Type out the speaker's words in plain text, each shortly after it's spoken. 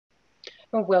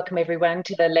Well, welcome everyone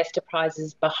to the Leicester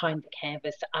Prizes Behind the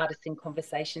Canvas Artists in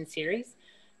Conversation series.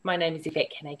 My name is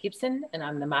Yvette Kenny-Gibson and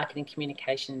I'm the Marketing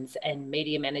Communications and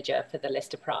Media Manager for the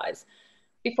Leicester Prize.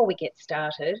 Before we get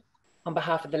started, on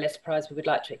behalf of the Leicester Prize, we would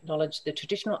like to acknowledge the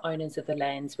traditional owners of the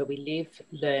lands where we live,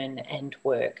 learn and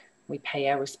work. We pay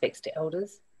our respects to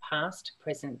elders, past,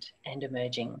 present and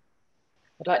emerging.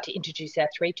 I'd like to introduce our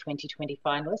three 2020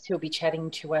 finalists who will be chatting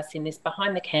to us in this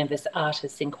Behind the Canvas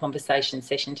Artists in Conversation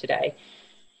session today.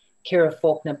 Kierah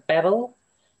Falkner Babbel,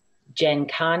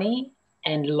 Janne Kearney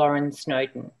and Lauren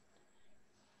Snowden.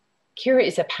 Kierah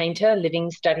is a painter living,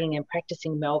 studying and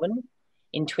practicing in Melbourne.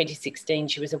 In 2016,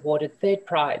 she was awarded third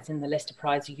prize in the Leicester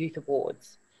Prize Youth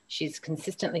Awards. She's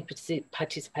consistently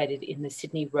participated in the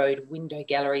Sydney Road Window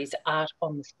Gallery's Art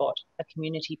on the Spot, a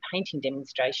community painting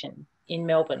demonstration in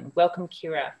Melbourne. Welcome,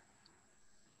 Kierah.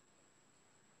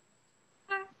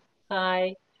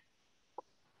 Hi.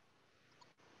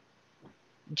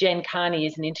 Janne Kearney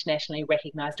is an internationally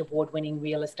recognised award-winning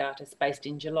realist artist based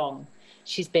in Geelong.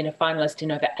 She's been a finalist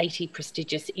in over 80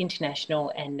 prestigious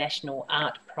international and national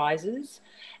art prizes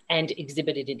and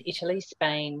exhibited in Italy,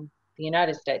 Spain, the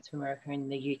United States of America and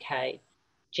the UK.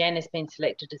 Janne has been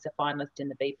selected as a finalist in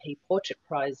the BP Portrait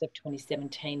Prize of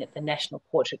 2017 at the National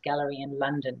Portrait Gallery in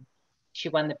London. She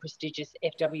won the prestigious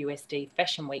FWSD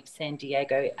Fashion Week San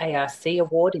Diego ARC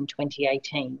Award in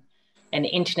 2018, an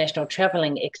international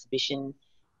travelling exhibition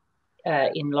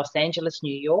in Los Angeles,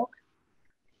 New York,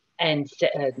 and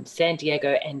San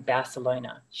Diego and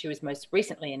Barcelona. She was most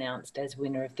recently announced as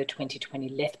winner of the 2020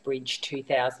 Lethbridge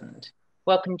 2000.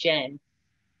 Welcome, Janne.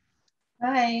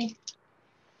 Hi.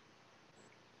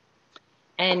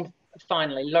 And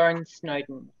finally, Lauren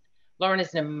Snowden. Lauren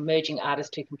is an emerging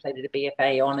artist who completed a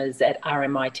BFA Honours at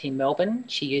RMIT Melbourne.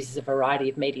 She uses a variety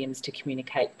of mediums to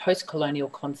communicate post-colonial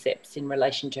concepts in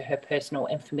relation to her personal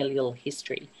and familial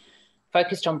history.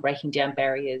 Focused on breaking down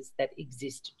barriers that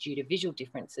exist due to visual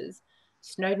differences,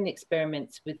 Snowden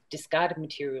experiments with discarded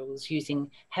materials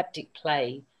using haptic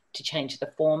play to change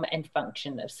the form and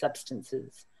function of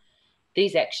substances.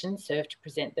 These actions serve to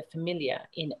present the familiar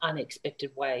in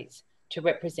unexpected ways, to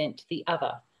represent the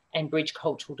other and bridge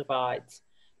cultural divides.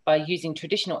 By using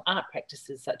traditional art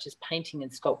practices such as painting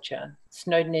and sculpture,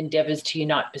 Snowden endeavours to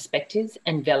unite perspectives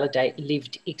and validate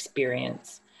lived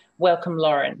experience. Welcome,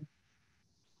 Lauren.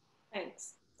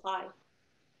 Thanks. Hi.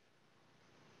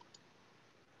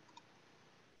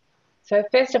 So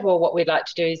first of all, what we'd like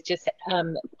to do is just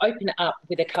open up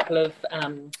with a couple of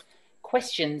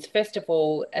questions. First of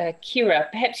all,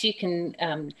 Kierah, perhaps you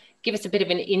can give us a bit of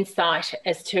an insight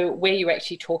as to where you're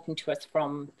actually talking to us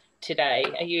from today.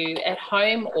 Are you at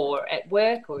home or at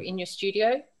work or in your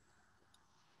studio?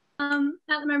 At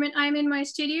the moment, I'm in my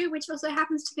studio, which also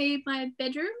happens to be my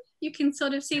bedroom. You can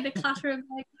sort of see the clutter of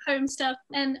like home stuff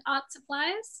and art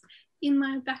supplies in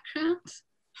my background.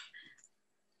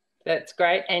 That's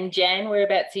great. And Janne,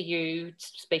 whereabouts are you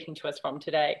speaking to us from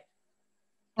today?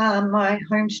 My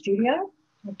home studio,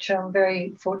 which I'm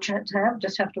very fortunate to have.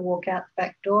 Just have to walk out the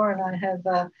back door and I have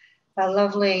a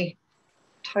lovely,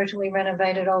 totally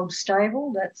renovated old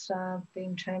stable that's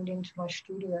been turned into my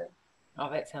studio. Oh,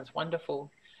 that sounds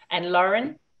wonderful. And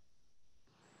Lauren?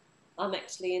 I'm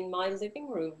actually in my living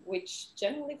room, which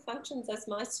generally functions as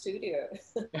my studio,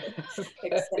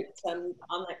 except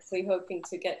I'm actually hoping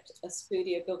to get a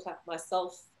studio built up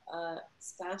myself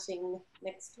starting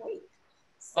next week.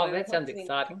 So oh, that sounds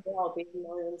exciting. I'll be in my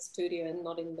own studio and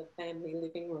not in the family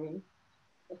living room.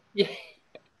 Yeah.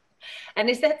 And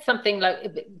is that something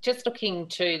like, just looking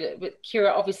to,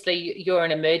 Kierah, obviously you're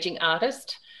an emerging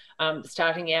artist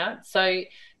starting out. So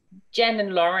Janne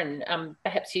and Lauren,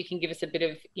 perhaps you can give us a bit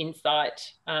of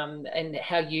insight and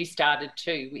how you started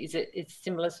too. Is it a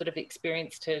similar sort of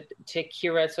experience to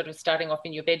Kierah, sort of starting off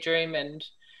in your bedroom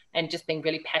and just being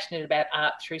really passionate about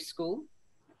art through school?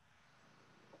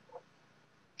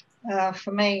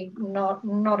 For me,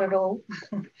 not at all.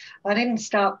 I didn't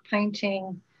start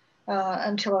painting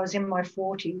until I was in my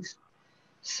 40s.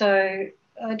 So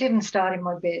I didn't start in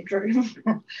my bedroom.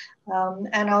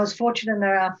 And I was fortunate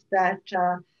enough that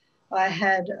I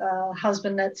had a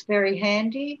husband that's very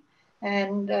handy,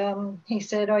 and he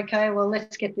said, okay, well,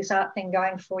 let's get this art thing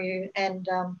going for you. And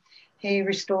he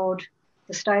restored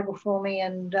the stable for me,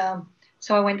 and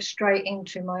so I went straight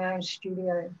into my own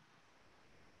studio.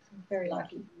 I'm very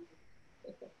lucky.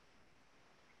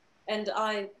 And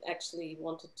I actually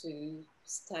wanted to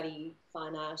study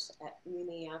fine art at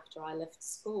uni after I left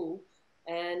school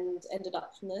and ended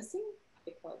up nursing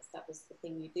because that was the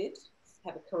thing you did,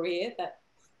 have a career that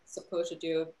supported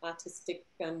your artistic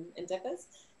endeavours,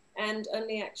 and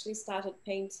only actually started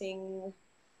painting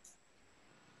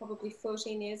probably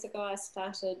 14 years ago, I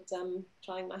started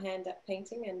trying my hand at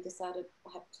painting and decided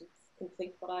I had to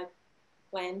complete what I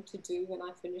planned to do when I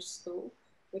finished school,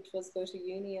 which was go to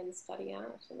uni and study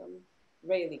art. And I'm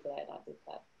really glad I did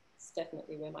that. It's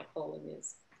definitely where my calling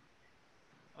is.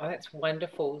 Oh, that's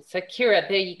wonderful. So, Kierah,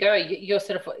 there you go.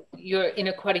 You're in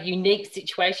a quite a unique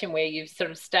situation where you've sort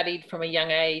of studied from a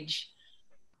young age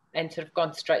and sort of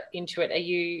gone straight into it.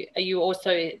 Are you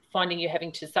also finding you're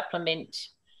having to supplement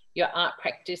your art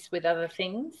practice with other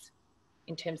things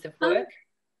in terms of work?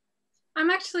 I'm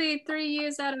actually 3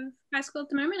 years out of high school at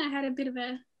the moment. I had a bit of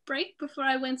a break before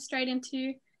I went straight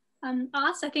into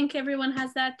arts. I think everyone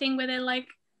has that thing where they're like,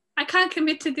 I can't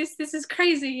commit to this. This is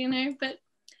crazy, you know, but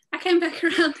I came back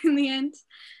around in the end.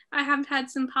 I have had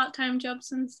some part-time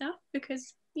jobs and stuff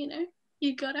because, you know,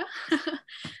 you gotta.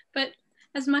 But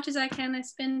as much as I can, I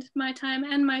spend my time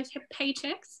and my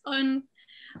paychecks on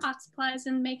art supplies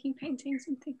and making paintings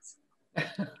and things.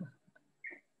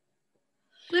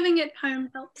 Living at home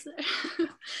helps though.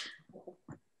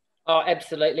 Oh,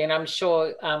 absolutely. And I'm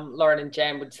sure Lauren and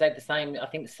Jan would say the same. I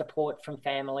think support from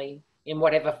family in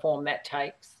whatever form that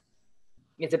takes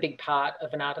is a big part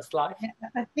of an artist's life.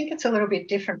 I think it's a little bit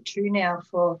different too now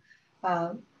for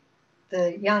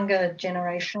the younger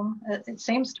generation. It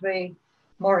seems to be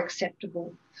more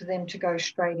acceptable for them to go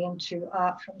straight into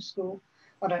art from school.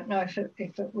 I don't know if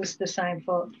it was the same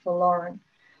for Lauren,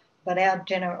 but our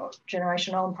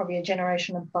generation, I'm probably a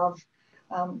generation above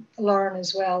Lauren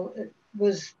as well, it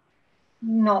was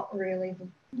not really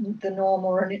the norm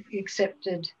or an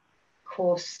accepted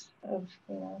course of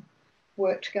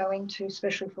work to go into,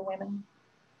 especially for women.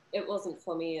 It wasn't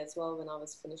for me as well when I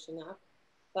was finishing up,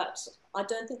 but I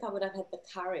don't think I would have had the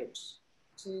courage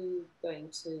to go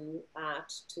into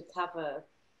art to cover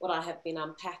what I have been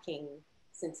unpacking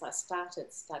since I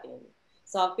started studying.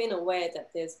 So I've been aware that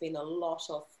there's been a lot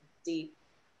of deep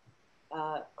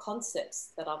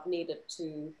concepts that I've needed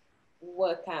to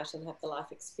work out and have the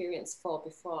life experience for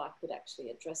before I could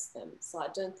actually address them. So I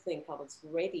don't think I was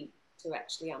ready to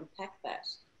actually unpack that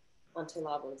until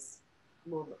I was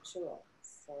more mature.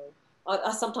 So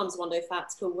I sometimes wonder if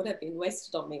art school would have been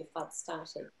wasted on me if I'd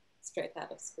started straight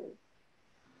out of school.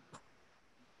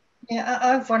 Yeah,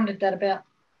 I've wondered that about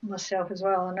myself as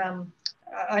well. And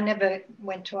I never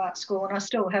went to art school, and I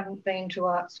still haven't been to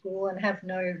art school and have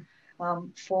no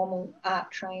formal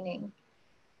art training.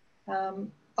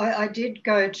 I did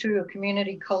go to a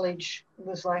community college. It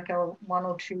was like a 1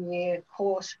 or 2 year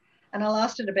course, and I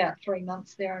lasted about 3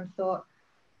 months there and thought,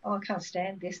 oh, I can't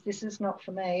stand this. This is not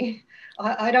for me.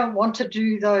 I don't want to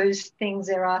do those things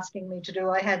they're asking me to do.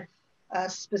 I had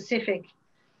specific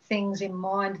things in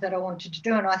mind that I wanted to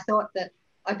do, and I thought that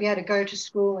I'd be able to go to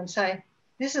school and say,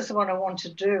 this is what I want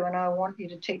to do, and I want you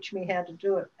to teach me how to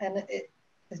do it. And it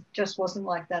just wasn't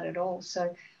like that at all.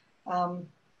 So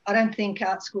I don't think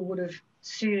art school would have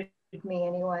suited me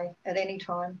anyway at any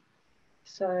time.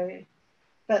 So,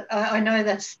 but I know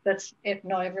that's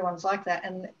not everyone's like that,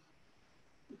 and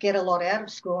get a lot out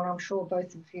of school, and I'm sure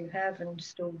both of you have and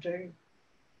still do.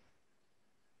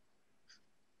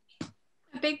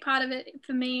 A big part of it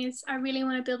for me is I really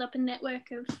want to build up a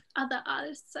network of other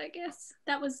artists, I guess.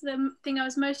 That was the thing I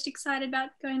was most excited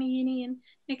about going to uni, and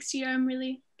next year I'm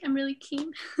really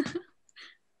keen.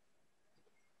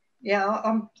 Yeah,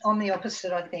 I'm the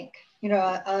opposite, I think. You know,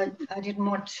 I didn't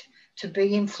want to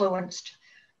be influenced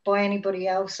by anybody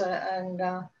else, and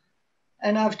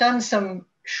I've done some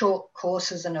short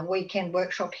courses and a weekend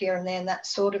workshop here and there and that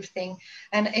sort of thing.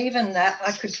 And even that,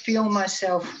 I could feel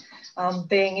myself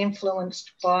being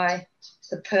influenced by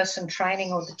the person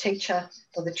training or the teacher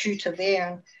or the tutor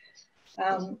there.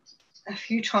 And a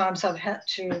few times I've had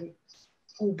to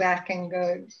pull back and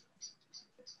go,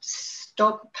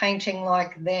 stop painting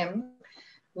like them,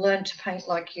 learn to paint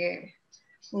like you.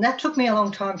 And that took me a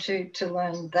long time to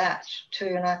learn that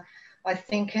too. And I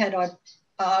think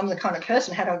I'm the kind of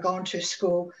person, had I gone to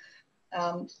school,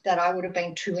 that I would have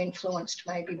been too influenced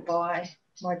maybe by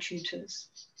my tutors.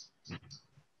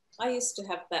 I used to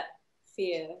have that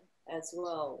fear as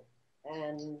well,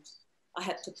 and I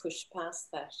had to push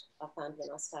past that. I found when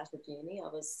I started uni, I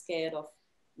was scared of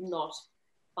not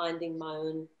finding my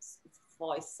own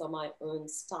voice or my own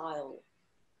style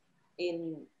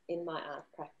in my art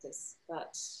practice.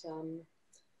 But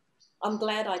I'm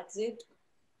glad I did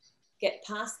get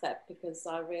past that, because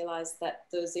I realized that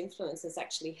those influences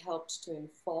actually helped to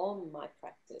inform my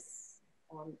practice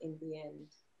in the end.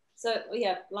 So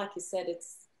yeah, like you said,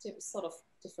 it's sort of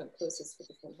different courses for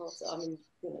different horses. I mean,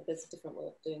 you know, there's a different way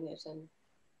of doing it, and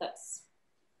that's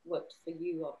worked for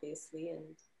you, obviously.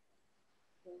 And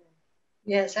yeah.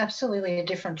 Yes, absolutely a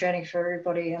different journey for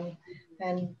everybody,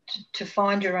 and to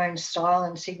find your own style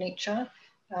and signature.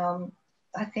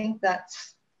 I think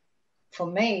that's, for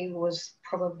me, was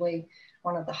probably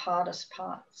one of the hardest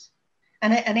parts.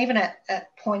 And even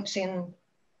at points in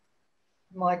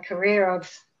my career,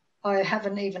 I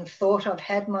haven't even thought I've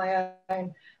had my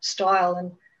own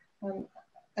style, and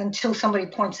until somebody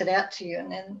points it out to you,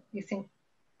 and then you think,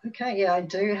 okay, yeah, I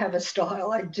do have a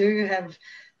style. I do have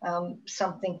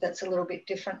something that's a little bit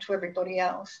different to everybody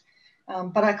else.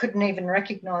 But I couldn't even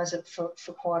recognise it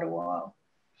for quite a while.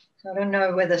 So I don't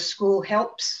know whether school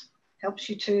helps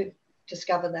you to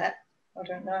discover that. I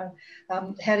don't know.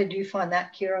 How did you find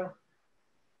that, Kierah?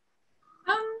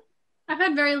 I've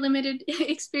had very limited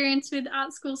experience with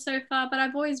art school so far, but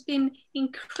I've always been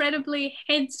incredibly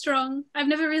headstrong. I've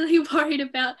never really worried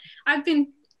about, I've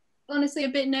been honestly a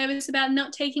bit nervous about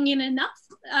not taking in enough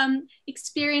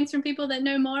experience from people that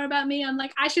know more about me. I'm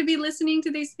like, I should be listening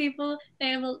to these people.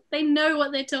 They know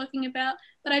what they're talking about.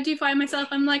 But I do find myself,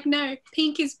 I'm like, no,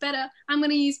 pink is better. I'm going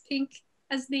to use pink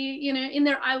as the, you know, in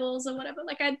their eye walls or whatever.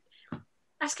 Like I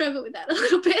struggle with that a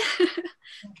little bit.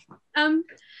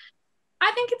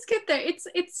 I think it's good though.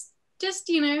 It's just,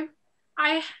 you know,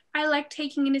 I like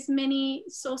taking in as many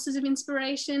sources of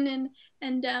inspiration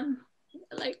and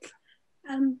like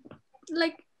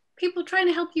people trying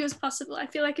to help you as possible. I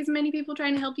feel like as many people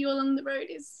trying to help you along the road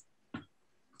is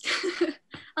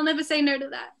I'll never say no to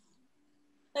that.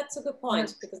 That's a good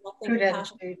point, because I think part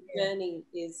of the journey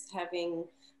is having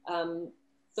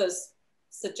those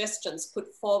suggestions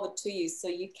put forward to you so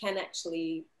you can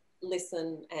actually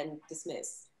listen and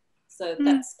dismiss. So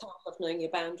that's part of knowing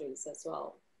your boundaries as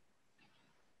well.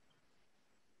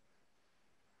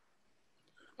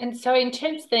 And so in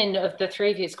terms then of the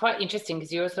three of you, it's quite interesting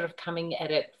because you're sort of coming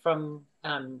at it from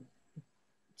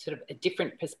sort of a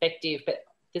different perspective, but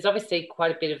there's obviously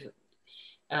quite a bit of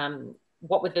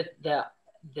what were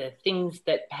the things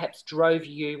that perhaps drove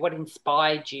you, what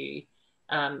inspired you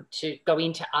to go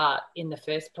into art in the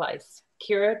first place?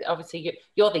 Kierah, obviously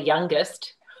you're the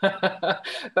youngest,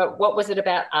 but what was it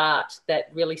about art that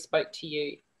really spoke to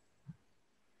you?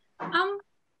 Part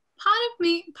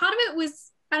of it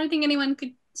was, I don't think anyone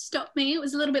could stop me. It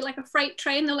was a little bit like a freight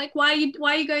train. They're like, why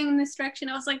are you going in this direction?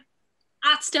 I was like,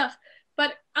 art stuff.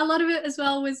 But a lot of it as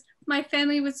well was my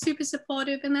family was super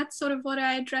supportive, and that's sort of what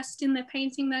I addressed in the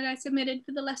painting that I submitted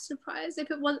for the Leicester Prize. If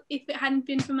it hadn't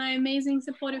been for my amazing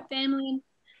supportive family and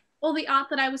all the art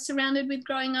that I was surrounded with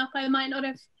growing up, I might not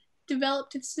have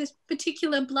developed this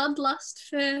particular bloodlust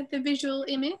for the visual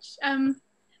image.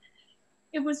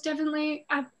 It was definitely,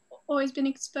 I've always been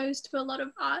exposed to a lot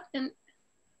of art, and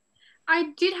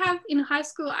I did have, in high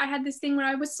school, I had this thing where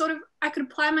I was I could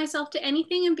apply myself to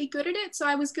anything and be good at it. So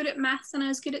I was good at maths, and I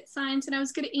was good at science, and I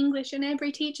was good at English, and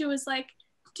every teacher was like,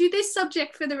 do this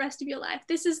subject for the rest of your life.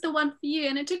 This is the one for you.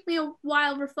 And it took me a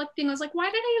while reflecting. I was like, why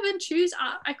did I even choose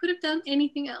art? I could have done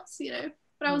anything else, you know,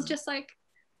 but I was just like,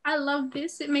 I love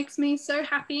this. It makes me so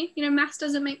happy. You know, maths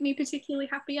doesn't make me particularly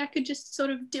happy. I could just sort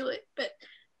of do it, but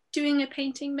doing a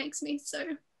painting makes me so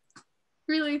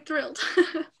really thrilled.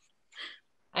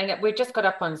 And we've just got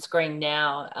up on screen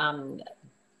now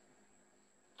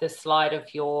the slide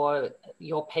of your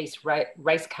piece,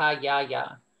 Race Car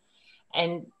Yaya.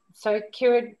 And so,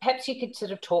 Kierah, perhaps you could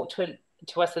sort of talk to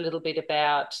us a little bit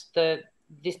about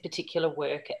this particular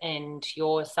work and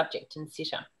your subject and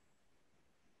sitter.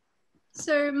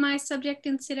 So my subject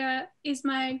and sitter is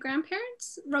my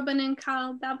grandparents, Robin and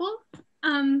Carl Babbel.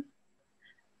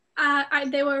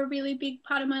 They were a really big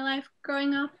part of my life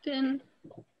growing up, and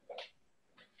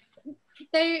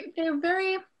they're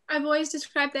very, I've always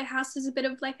described their house as a bit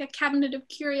of like a cabinet of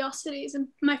curiosities, and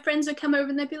my friends would come over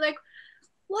and they'd be like,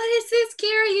 what is this,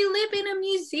 Kierah? You live in a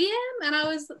museum? And I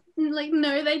was like,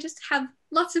 no, they just have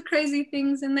lots of crazy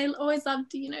things, and they always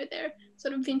loved, you know, their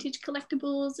sort of vintage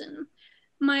collectibles. And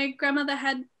my grandmother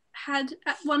had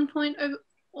at one point over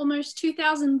almost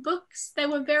 2,000 books. They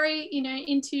were very, you know,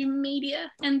 into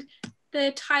media, and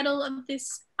the title of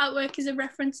this artwork is a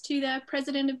reference to the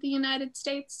President of the United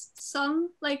States song.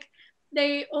 Like,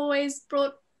 they always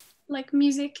brought like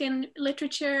music and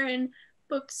literature and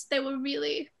books. They were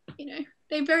really, you know,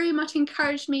 they very much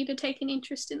encouraged me to take an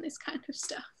interest in this kind of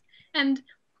stuff. And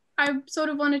I sort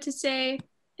of wanted to say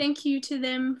thank you to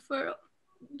them for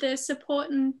the support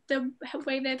and the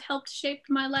way they've helped shape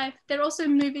my life. They're also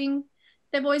moving,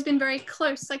 they've always been very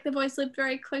close, like they've always lived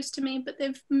very close to me, but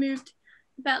they've moved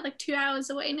about like 2 hours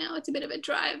away now. It's a bit of a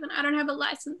drive, and I don't have a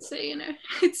license, so, you know,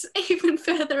 it's even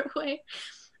further away.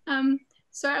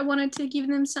 So I wanted to give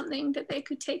them something that they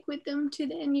could take with them to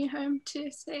their new home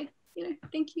to say, you know,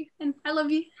 thank you and I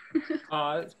love you.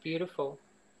 Oh, it's beautiful.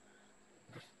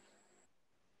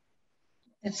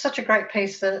 It's such a great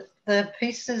piece. The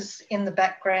pieces in the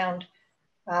background,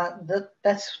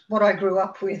 that's what I grew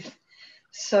up with.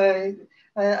 So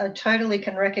I totally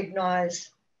can recognise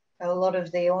a lot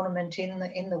of the ornament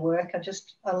in the work.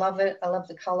 I love it. I love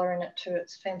the colour in it too.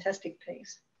 It's a fantastic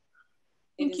piece.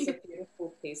 It is a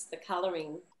beautiful piece. The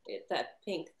colouring, that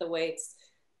pink, the way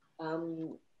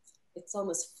it's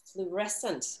almost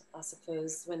fluorescent, I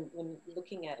suppose, when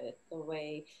looking at it, the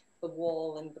way the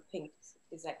wall and the pink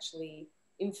is actually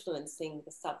influencing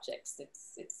the subjects.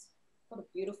 It's got a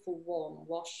beautiful warm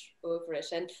wash over it.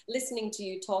 And listening to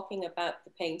you talking about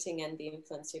the painting and the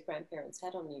influence your grandparents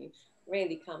had on you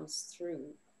really comes through.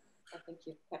 I think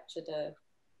you've captured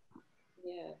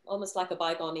almost like a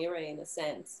bygone era in a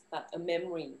sense, but a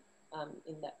memory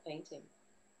in that painting.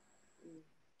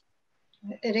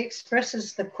 It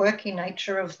expresses the quirky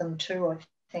nature of them too, I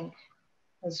think,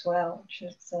 as well, which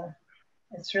is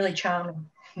it's really charming.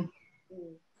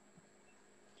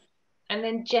 And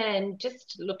then Jan,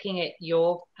 just looking at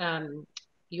your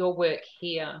work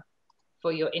here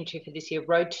for your entry for this year,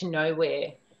 Road to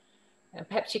Nowhere,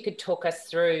 perhaps you could talk us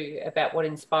through about what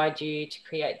inspired you to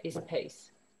create this piece.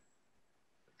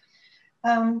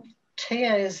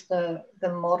 Tia is the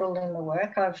model in the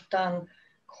work. I've done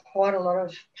quite a lot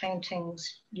of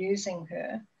paintings using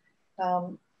her.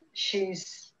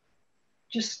 She's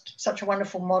just such a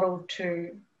wonderful model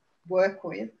to work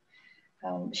with.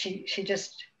 She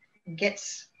just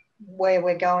gets where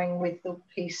we're going with the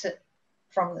piece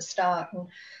from the start.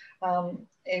 And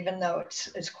even though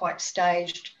it's quite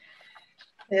staged,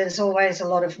 there's always a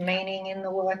lot of meaning in the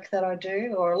work that I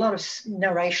do, or a lot of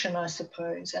narration, I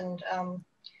suppose. And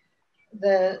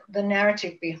the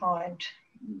narrative behind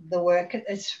the work,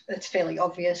 it's fairly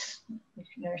obvious.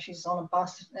 You know, she's on a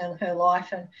bus in her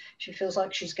life and she feels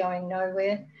like she's going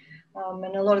nowhere.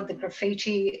 And a lot of the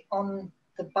graffiti on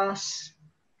the bus,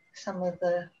 some of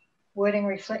the wording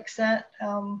reflects that.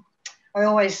 I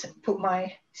always put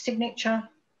my signature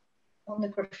on the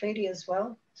graffiti as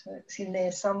well, so it's in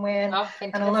there somewhere. Oh,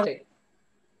 fantastic. And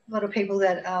a lot of people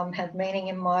that had meaning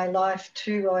in my life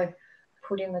too, I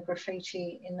put in the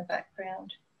graffiti in the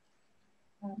background.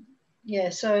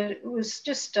 So it was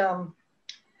just a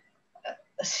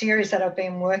series that I've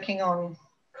been working on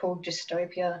called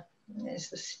Dystopia is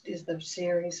the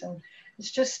series, and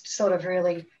it's just sort of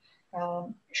really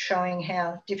showing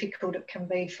how difficult it can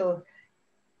be for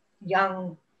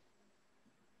young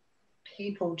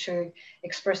people to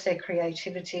express their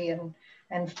creativity and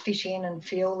fit in and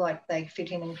feel like they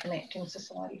fit in and connect in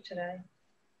society today.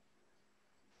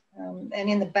 And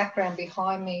in the background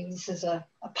behind me, this is a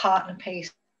partner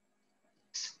piece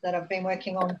that I've been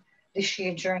working on this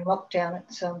year during lockdown.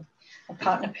 It's a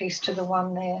partner piece to the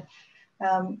one there.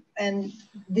 And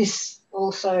this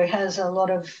also has a lot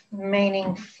of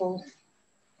meaningful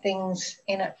things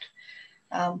in it,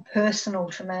 personal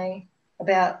to me,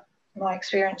 about my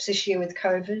experience this year with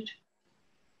COVID.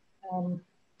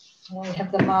 We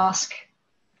have the mask,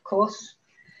 of course,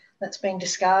 that's been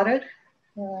discarded.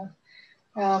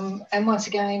 And once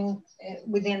again,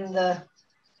 within the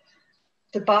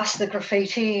bus, the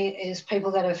graffiti is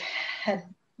people that have had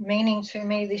meaning to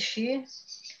me this year.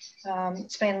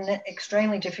 It's been an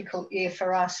extremely difficult year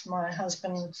for us. My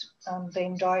husband's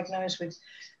been diagnosed with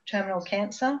terminal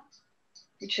cancer,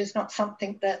 which is not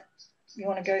something that you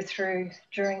want to go through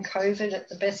during COVID at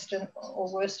the best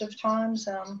or worst of times.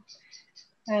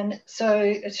 And so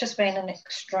it's just been an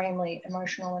extremely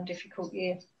emotional and difficult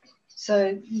year.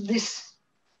 So this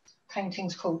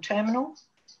painting's called Terminal.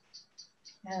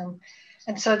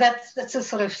 And so that's a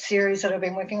sort of series that I've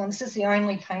been working on. This is the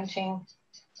only painting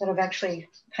that I've actually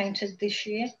painted this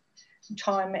year.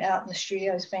 Time out in the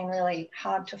studio has been really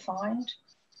hard to find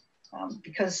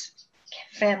because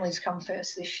families come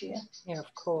first this year. Yeah,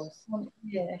 of course.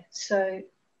 So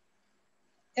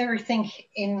everything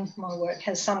in my work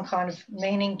has some kind of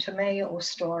meaning to me or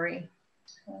story.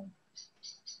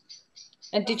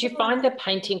 And did you find the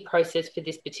painting process for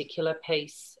this particular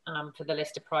piece for the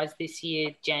Leicester Prize this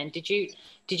year, Jan? Did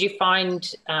you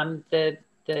find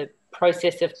the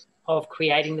process of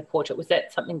creating the portrait, was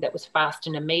that something that was fast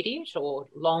and immediate, or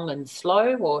long and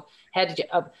slow, or how did you?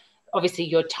 Obviously,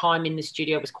 your time in the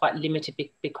studio was quite limited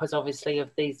because obviously of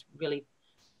these really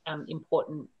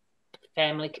important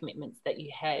family commitments that you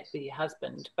had with your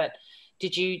husband. But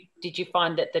did you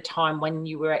find that the time when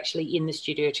you were actually in the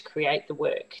studio to create the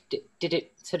work, did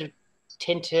it sort of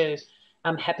tend to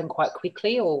happen quite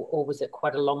quickly, or was it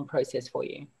quite a long process for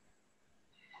you?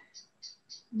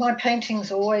 My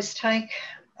paintings always take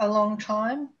a long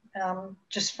time,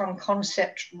 just from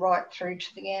concept right through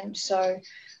to the end. So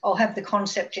I'll have the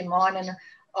concept in mind and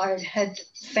I had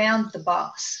found the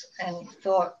bus and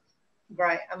thought,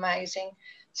 great, amazing.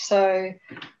 So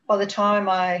by the time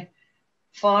I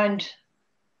find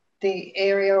the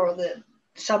area or the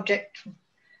subject,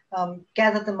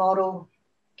 gather the model,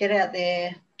 get out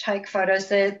there, take photos,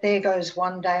 there goes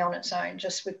one day on its own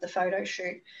just with the photo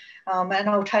shoot. And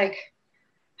I'll take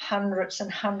hundreds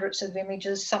and hundreds of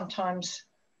images, sometimes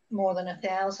more than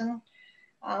 1,000.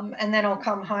 And then I'll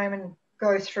come home and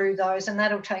go through those, and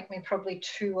that'll take me probably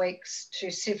 2 weeks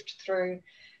to sift through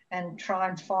and try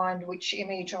and find which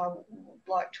image I would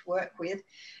like to work with.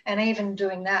 And even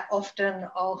doing that, often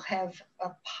I'll have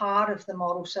a part of the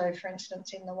model. So for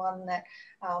instance, in the one that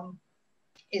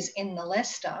is in the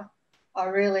Leicester, I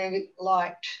really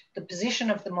liked the position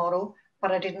of the model,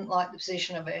 but I didn't like the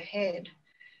position of her head.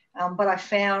 But I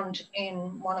found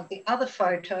in one of the other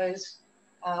photos,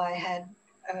 I had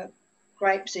a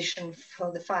great position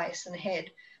for the face and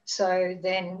head. So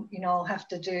then, you know, I'll have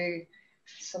to do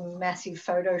some massive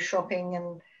photoshopping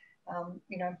and,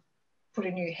 you know, put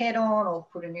a new head on or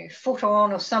put a new foot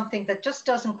on or something that just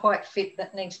doesn't quite fit,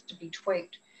 that needs to be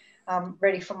tweaked,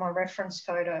 ready for my reference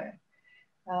photo.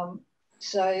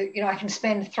 So, you know, I can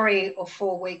spend 3 or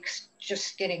 4 weeks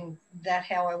just getting that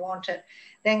how I want it,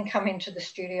 then come into the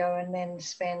studio and then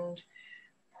spend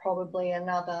probably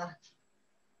another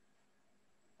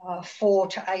 4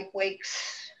 to 8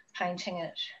 weeks painting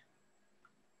it.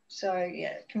 So,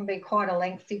 yeah, it can be quite a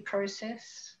lengthy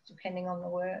process depending on the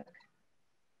work.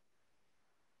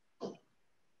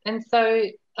 And so,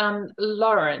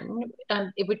 Lauren,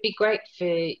 it would be great for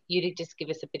you to just give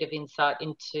us a bit of insight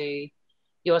into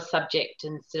your subject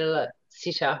and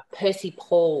sitter, Percy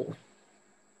Paul.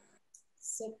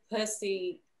 So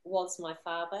Percy was my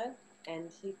father,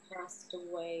 and he passed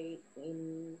away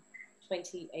in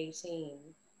 2018,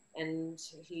 and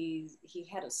he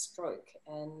had a stroke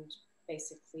and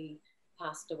basically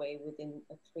passed away within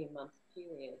a 3-month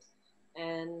period.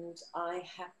 And I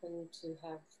happened to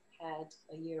have had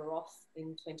a year off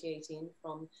in 2018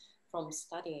 from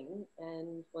studying,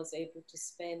 and was able to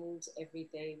spend every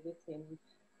day with him,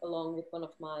 along with one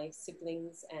of my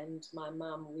siblings and my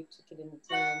mum. We took it in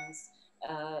turns,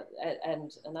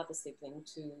 and another sibling,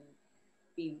 to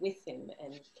be with him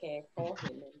and care for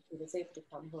him. And he was able to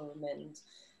come home, and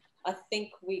I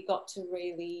think we got to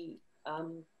really,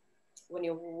 when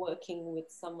you're working with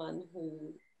someone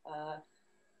who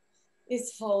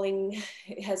has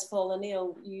fallen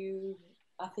ill, you,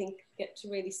 I think, get to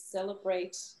really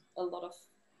celebrate a lot of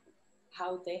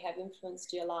how they have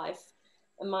influenced your life.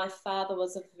 And my father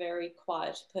was a very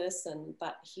quiet person,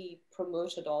 but he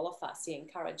promoted all of us. He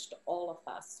encouraged all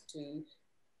of us to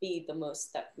be the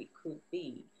most that we could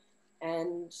be.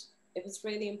 And it was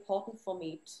really important for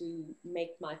me to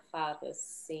make my father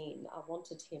seen. I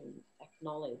wanted him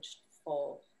acknowledged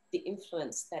for the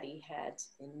influence that he had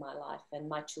in my life and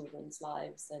my children's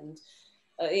lives, and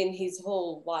in his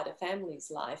whole wider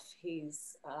family's life.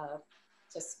 He's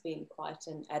just been quite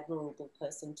an admirable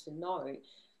person to know.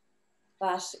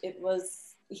 But it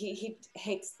was, he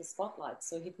hates the spotlight,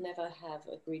 so he'd never have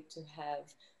agreed to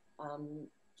have,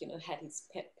 you know, had his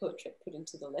pet portrait put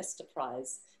into the Leicester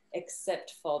Prize,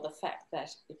 except for the fact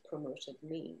that it promoted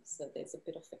me. So there's a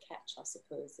bit of a catch, I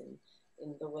suppose,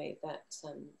 in the way that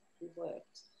he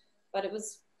worked. But it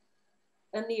was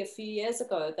only a few years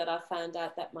ago that I found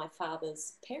out that my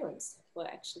father's parents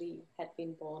had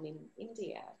been born in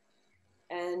India.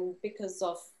 And because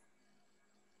of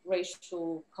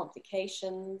racial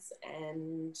complications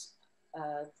and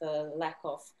the lack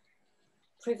of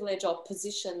privilege or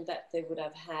position that they would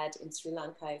have had in Sri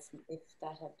Lanka if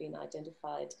that had been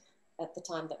identified at the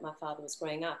time that my father was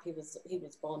growing up. He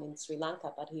was born in Sri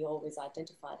Lanka, but he always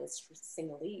identified as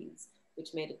Sinhalese,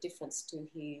 which made a difference to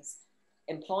his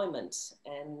employment.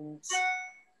 And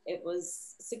it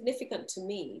was significant to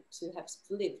me to have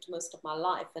lived most of my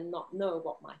life and not know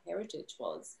what my heritage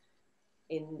was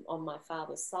on my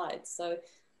father's side. So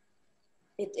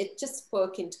it just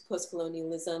spoke into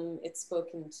post-colonialism. It spoke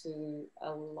into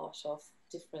a lot of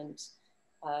different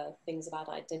things about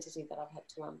identity that I've had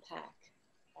to unpack,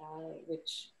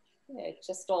 which, yeah, it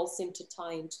just all seemed to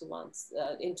tie into one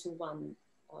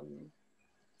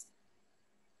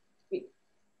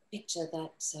picture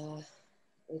that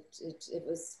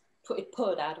it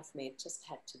poured out of me. It just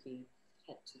had to be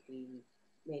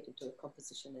made into a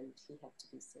composition, and he had to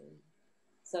be seen.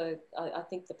 So I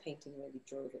think the painting really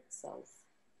drove itself.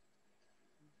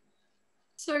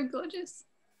 So gorgeous.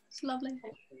 It's lovely.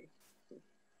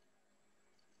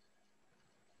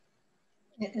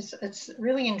 It's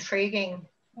really intriguing.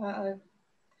 I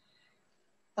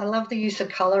love the use of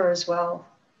colour as well,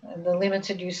 and the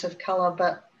limited use of colour,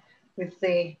 but with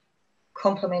the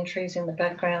complementaries in the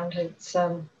background. It's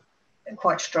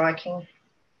quite striking.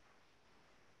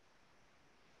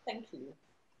 Thank you.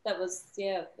 That was,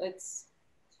 yeah, it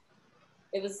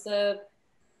was,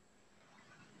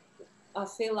 I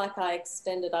feel like I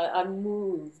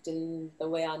moved in the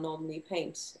way I normally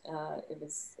paint. It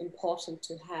was important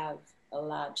to have a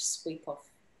large sweep of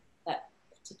that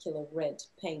particular red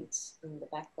paint in the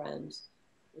background,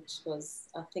 which was,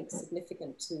 I think,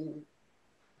 significant to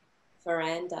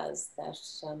verandas that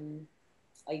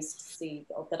I used to see,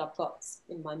 or that I've got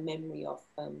in my memory of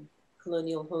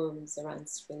colonial homes around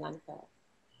Sri Lanka.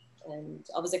 And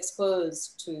I was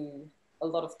exposed to a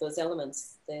lot of those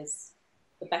elements. There's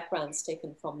the background's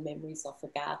taken from memories of a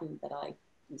garden that I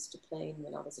used to play in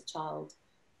when I was a child.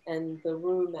 And the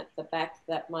room at the back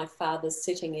that my father's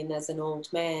sitting in as an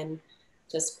old man,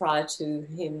 just prior to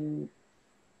him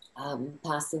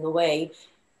passing away,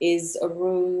 is a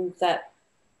room that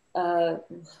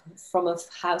from a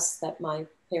house that my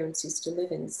parents used to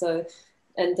live in. So,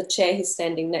 and the chair he's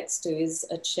standing next to is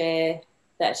a chair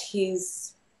that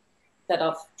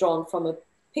I've drawn from a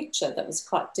picture that was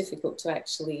quite difficult to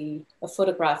actually, a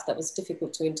photograph that was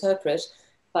difficult to interpret.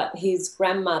 But his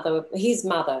grandmother,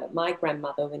 my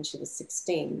grandmother, when she was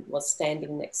 16, was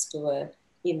standing next to an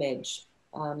image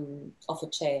of a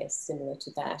chair similar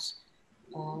to that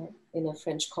in a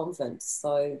French convent.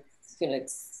 So, you know,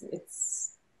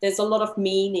 there's a lot of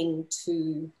meaning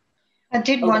to. I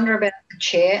did wonder about the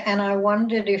chair, and I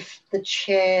wondered if the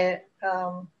chair,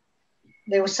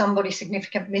 there was somebody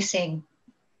significant missing,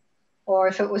 or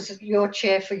if it was your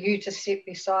chair for you to sit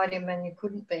beside him and you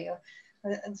couldn't be.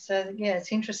 And so, yeah,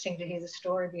 it's interesting to hear the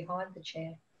story behind the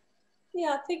chair.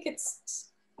 Yeah, I think it's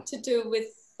to do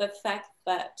with the fact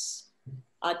that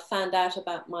I'd found out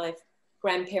about my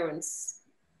grandparents'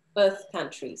 birth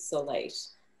country so late.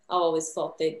 I always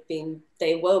thought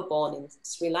they were born in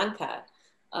Sri Lanka.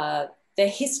 Their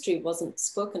history wasn't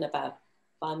spoken about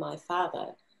by my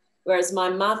father, whereas my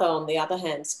mother, on the other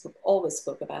hand, always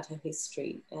spoke about her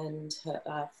history and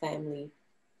her family,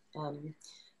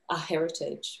 our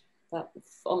heritage. But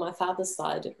on my father's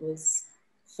side, it was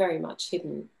very much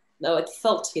hidden. No, it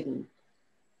felt hidden.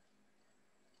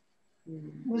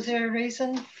 Was there a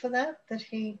reason for that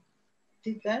he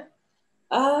did that?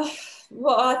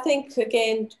 Well, I think,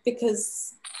 again,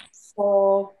 because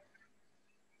for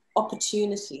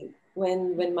opportunity,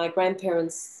 when my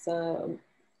grandparents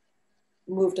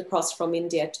moved across from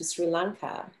India to Sri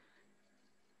Lanka,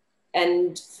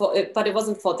 but it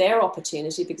wasn't for their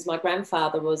opportunity, because my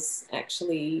grandfather was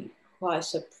actually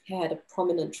had a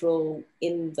prominent role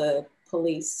in the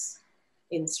police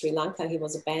in Sri Lanka. He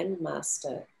was a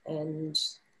bandmaster, and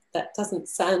that doesn't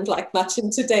sound like much in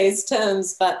today's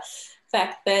terms, but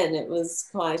back then it was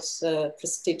quite a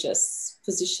prestigious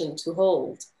position to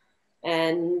hold.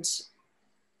 And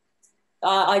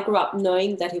I grew up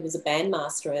knowing that he was a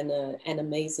bandmaster and an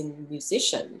amazing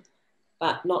musician,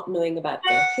 but not knowing about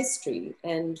their history.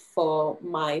 And for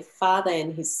my father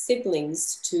and his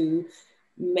siblings to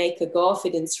make a go of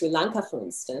it in Sri Lanka, for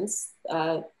instance,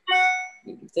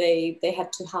 they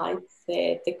had to hide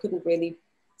they couldn't really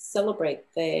celebrate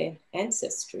their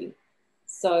ancestry.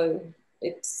 So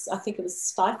I think it was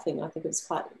stifling. I think it was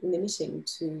quite limiting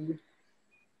to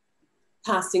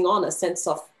passing on a sense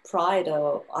of pride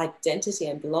or identity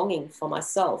and belonging for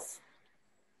myself.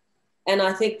 And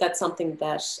I think that's something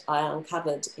that I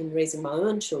uncovered in raising my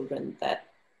own children, that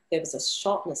there was a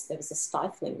shortness, there was a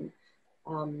stifling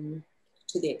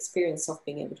to the experience of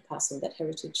being able to pass on that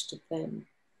heritage to them.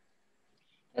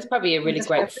 That's probably a really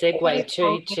great segue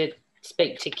to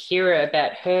speak to Kierah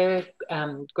about her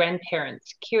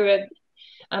grandparents. Kierah,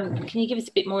 can you give us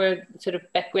a bit more sort of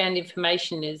background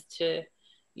information as to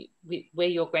where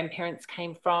your grandparents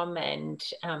came from and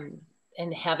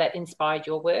how that inspired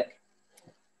your work?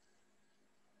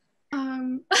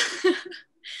 I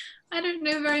don't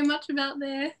know very much about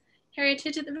their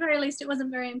heritage. At the very least, it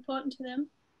wasn't very important to them.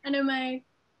 I know my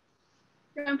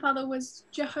grandfather was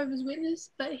Jehovah's Witness,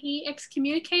 but he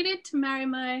excommunicated to marry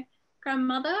my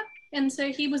grandmother, and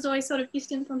so he was always sort of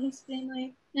distant from his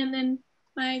family. And then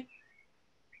my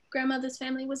grandmother's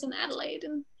family was in Adelaide,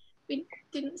 and we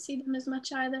didn't see them as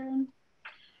much either, and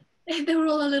they were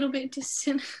all a little bit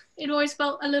distant. It always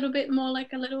felt a little bit more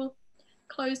like a little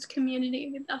closed community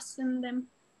with us and them.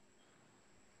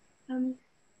 And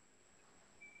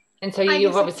so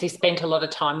you've obviously spent a lot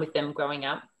of time with them growing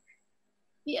up.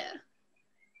 Yeah.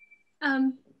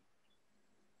 I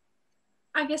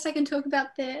guess I can talk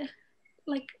about their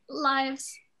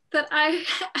lives that I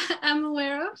am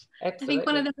aware of. Absolutely. I think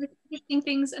one of the most interesting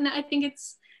things, and I think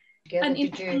it's an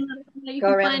interesting that you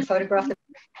go around and photograph it.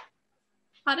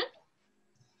 Pardon?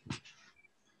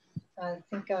 I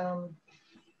think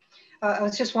I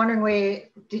was just wondering, where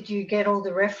did you get all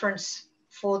the reference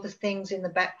for the things in the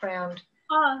background?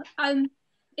 Oh,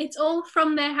 it's all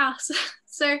from their house.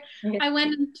 So Yeah. I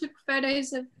went and took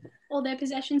photos of all their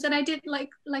possessions, and I did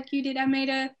like you did. I made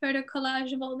a photo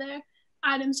collage of all their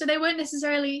items. So they weren't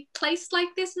necessarily placed like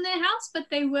this in their house, but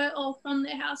they were all from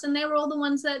their house, and they were all the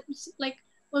ones that like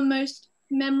were most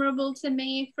memorable to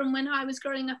me from when I was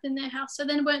growing up in their house. So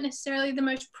they weren't necessarily the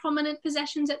most prominent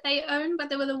possessions that they owned, but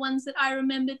they were the ones that I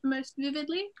remembered most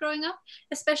vividly growing up,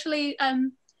 especially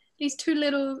these two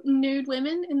little nude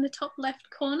women in the top left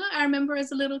corner. I remember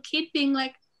as a little kid being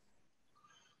like,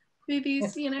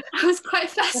 boobies, you know, I was quite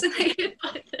fascinated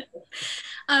by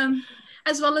them.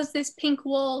 As well as this pink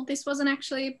wall. This wasn't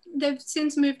actually, they've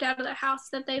since moved out of the house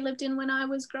that they lived in when I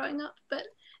was growing up, but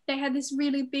they had this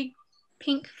really big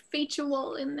pink feature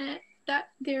wall in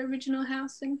their original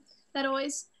house, and that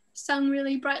always sung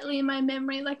really brightly in my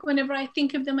memory. Like whenever I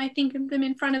think of them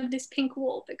in front of this pink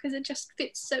wall, because it just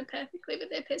fits so perfectly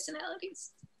with their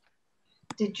personalities.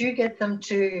 Did you get them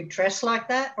to dress like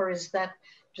that, or is that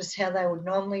just how they would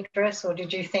normally dress, or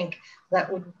did you think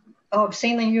that would, oh, I've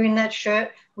seen you in that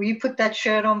shirt, will you put that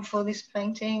shirt on for this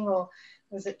painting, or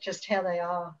was it just how they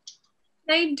are?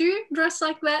 They do dress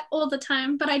like that all the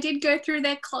time, but I did go through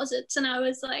their closets and I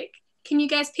was like, can you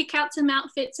guys pick out some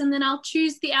outfits, and then I'll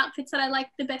choose the outfits that I like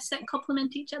the best that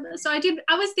complement each other. So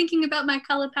I was thinking about my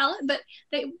color palette, but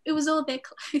it was all their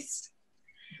clothes.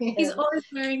 Yeah. He's always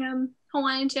wearing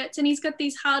Hawaiian shirts, and he's got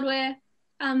these hardware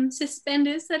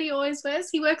suspenders that he always wears.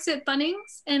 He works at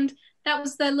Bunnings, and that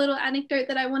was the little anecdote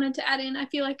that I wanted to add in. I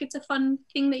feel like it's a fun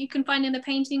thing that you can find in the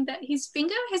painting, that his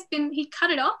finger he cut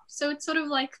it off, so it's sort of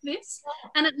like this,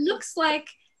 and it looks like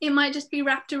it might just be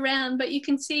wrapped around, but you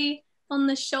can see on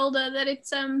the shoulder that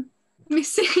it's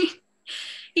missing.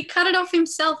 He cut it off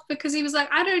himself because he was like,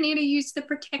 I don't need to use the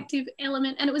protective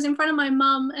element, and it was in front of my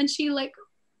mum, and she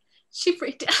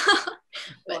freaked out.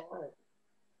 But,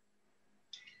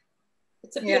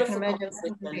 it's a beautiful, I can imagine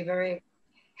that would be very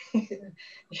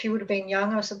she would have been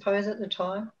young, I suppose, at the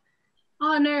time.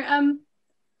 Oh no,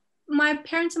 my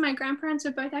parents and my grandparents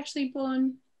were both actually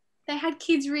born, they had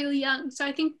kids really young. So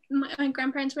I think my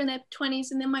grandparents were in their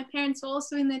 20s, and then my parents were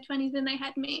also in their 20s and they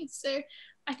had me. So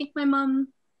I think my mum,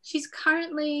 she's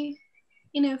currently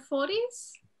in her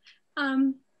 40s,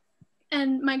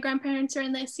 and my grandparents are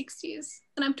in their 60s,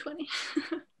 and I'm 20.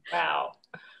 Wow.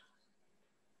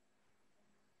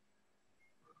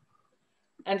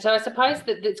 And so I suppose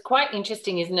that it's quite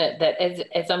interesting, isn't it, that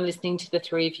as I'm listening to the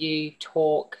three of you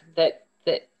talk, that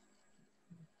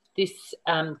this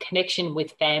connection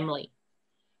with family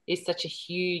is such a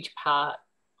huge part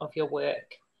of your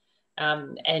work.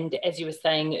 And as you were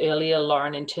saying earlier,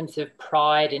 Lauren, in terms of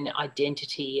pride and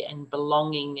identity and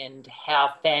belonging and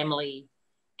how family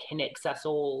connects us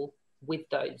all with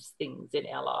those things in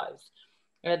our lives.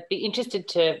 I'd be interested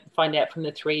to find out from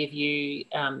the three of you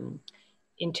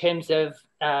in terms of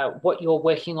what you're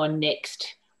working on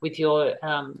next with your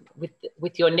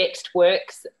next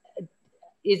works.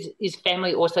 Is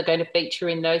family also going to feature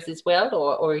in those as well,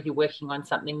 or are you working on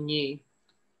something new?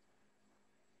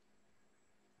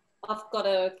 I've got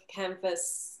a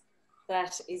canvas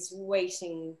that is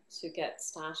waiting to get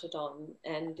started on,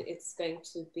 and it's going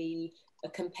to be a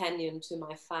companion to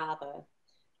my father,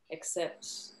 except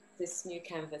this new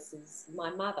canvas is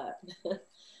my mother.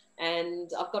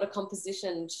 And I've got a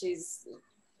composition.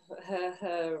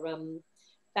 Her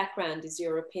background is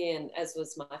European, as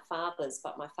was my father's,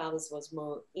 but my father's was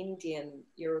more Indian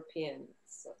European,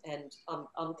 and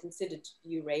I'm considered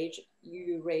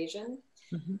Eurasian.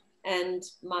 Mm-hmm. And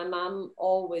my mum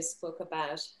always spoke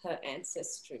about her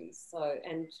ancestry. So,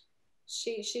 and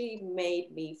she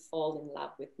made me fall in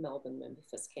love with Melbourne when we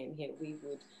first came here. We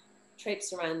would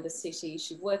traipse around the city.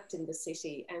 She worked in the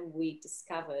city, and we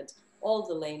discovered all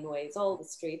the laneways, all the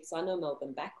streets. I know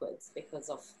Melbourne backwards because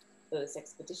of those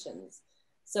expeditions.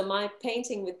 So my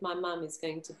painting with my mum is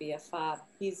going to be a far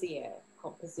busier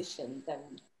composition than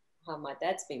how my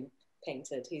dad's been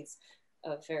painted. He's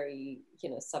a very,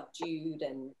 subdued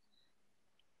and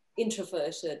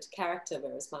introverted character,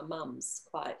 whereas my mum's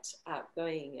quite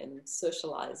outgoing and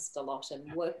socialized a lot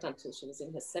and worked until she was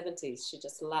in her 70s. She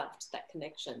just loved that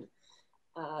connection.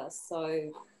 So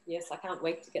yes, I can't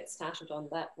wait to get started on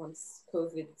that once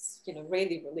COVID's,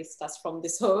 really released us from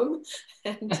this home,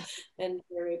 and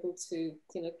we're able to,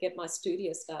 get my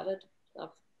studio started.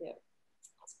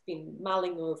 It's been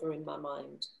mulling over in my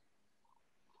mind.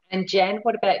 And Janne,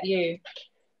 what about you?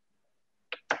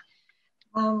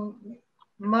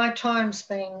 My time's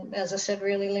been, as I said,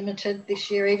 really limited this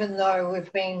year, even though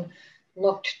we've been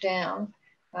locked down.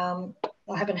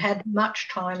 I haven't had much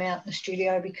time out in the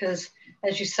studio because,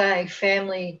 as you say,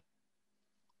 family.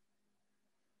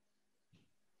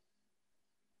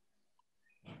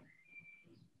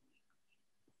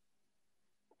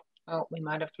 Oh, we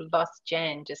might have lost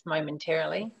Jan just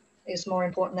momentarily. Is more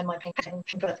important than my painting,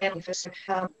 but family first.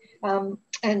 And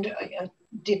I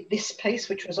did this piece,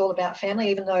 which was all about family,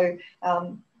 even though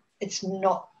it's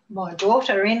not my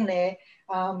daughter in there.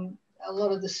 A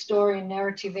lot of the story and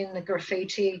narrative in the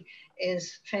graffiti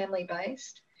is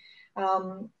family-based.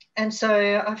 And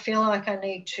so I feel like I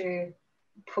need to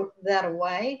put that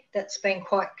away. That's been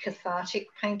quite cathartic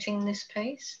painting this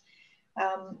piece.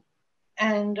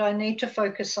 And I need to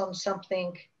focus on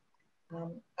something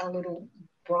a little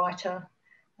brighter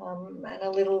and a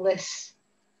little less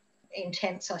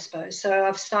intense, I suppose. So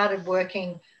I've started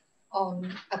working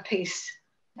on a piece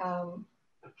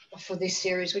for this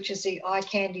series, which is the Eye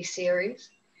Candy series.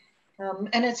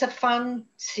 And it's a fun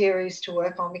series to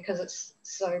work on because it's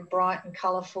so bright and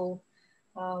colourful.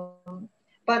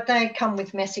 But they come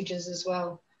with messages as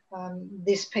well.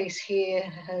 This piece here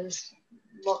has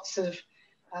lots of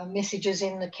messages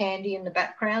in the candy in the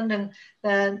background, and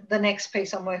the next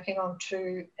piece I'm working on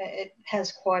too, it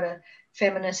has quite a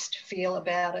feminist feel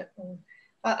about it. And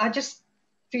I just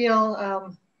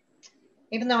feel,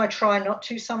 even though I try not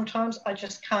to sometimes, I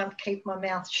just can't keep my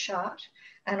mouth shut,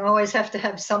 and I always have to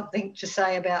have something to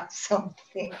say about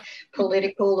something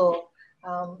political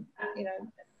or, you know,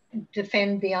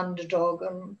 defend the underdog.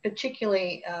 And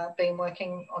particularly been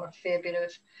working on a fair bit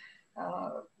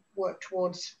of work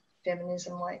towards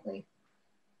feminism lately.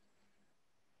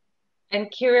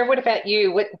 And Kierah, what about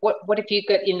you? What have you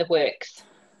got in the works?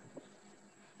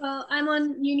 Well, I'm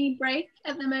on uni break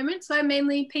at the moment, so I'm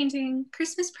mainly painting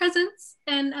Christmas presents,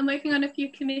 and I'm working on a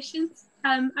few commissions.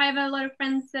 I have a lot of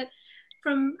friends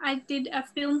I did a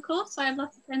film course, so I have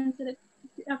lots of friends that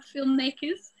are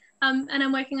filmmakers, and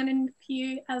I'm working on a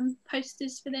few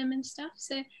posters for them and stuff,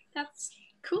 so that's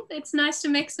cool. It's nice to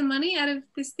make some money out of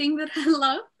this thing that I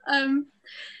love.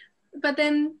 But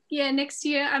then, yeah, next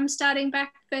year I'm starting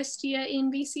back first year in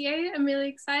BCA. I'm really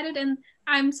excited, and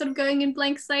I'm sort of going in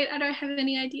blank slate. I don't have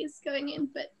any ideas going in,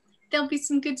 but there'll be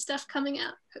some good stuff coming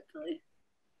out, hopefully.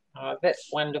 Oh, that's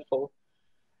wonderful.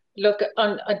 Look,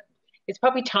 it's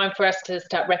probably time for us to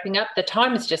start wrapping up. The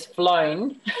time has just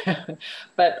flown,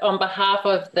 but on behalf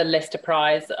of the Lester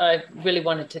Prize, I really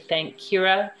wanted to thank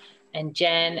Kierah and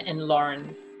Janne and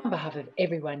Lauren. On behalf of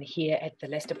everyone here at the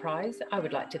Lester Prize, I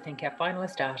would like to thank our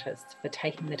finalist artists for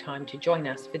taking the time to join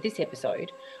us for this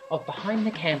episode of Behind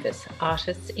the Canvas,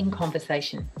 Artists in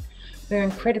Conversation. We're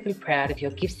incredibly proud of your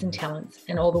gifts and talents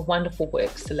and all the wonderful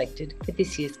work selected for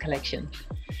this year's collection.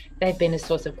 They've been a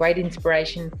source of great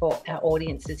inspiration for our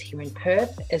audiences here in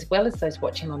Perth, as well as those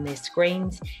watching on their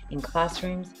screens, in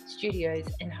classrooms, studios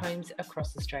and homes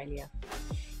across Australia.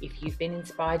 If you've been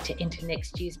inspired to enter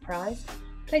next year's prize,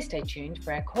 please stay tuned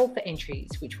for our call for entries,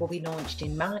 which will be launched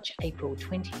in March-April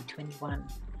 2021.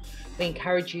 We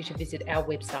encourage you to visit our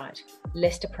website,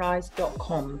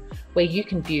 lesterprize.com, where you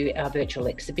can view our virtual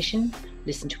exhibition,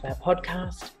 listen to our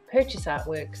podcast, purchase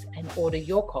artworks and order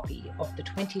your copy of the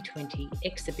 2020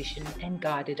 exhibition and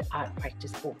guided art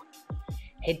practice book.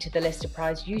 Head to the Lester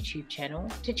Prize YouTube channel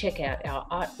to check out our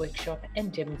art workshop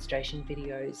and demonstration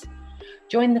videos.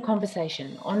 Join the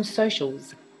conversation on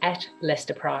socials at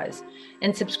Lester Prize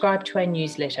and subscribe to our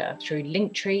newsletter through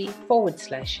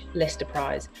Linktree/Lester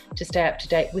Prize to stay up to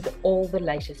date with all the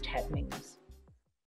latest happenings.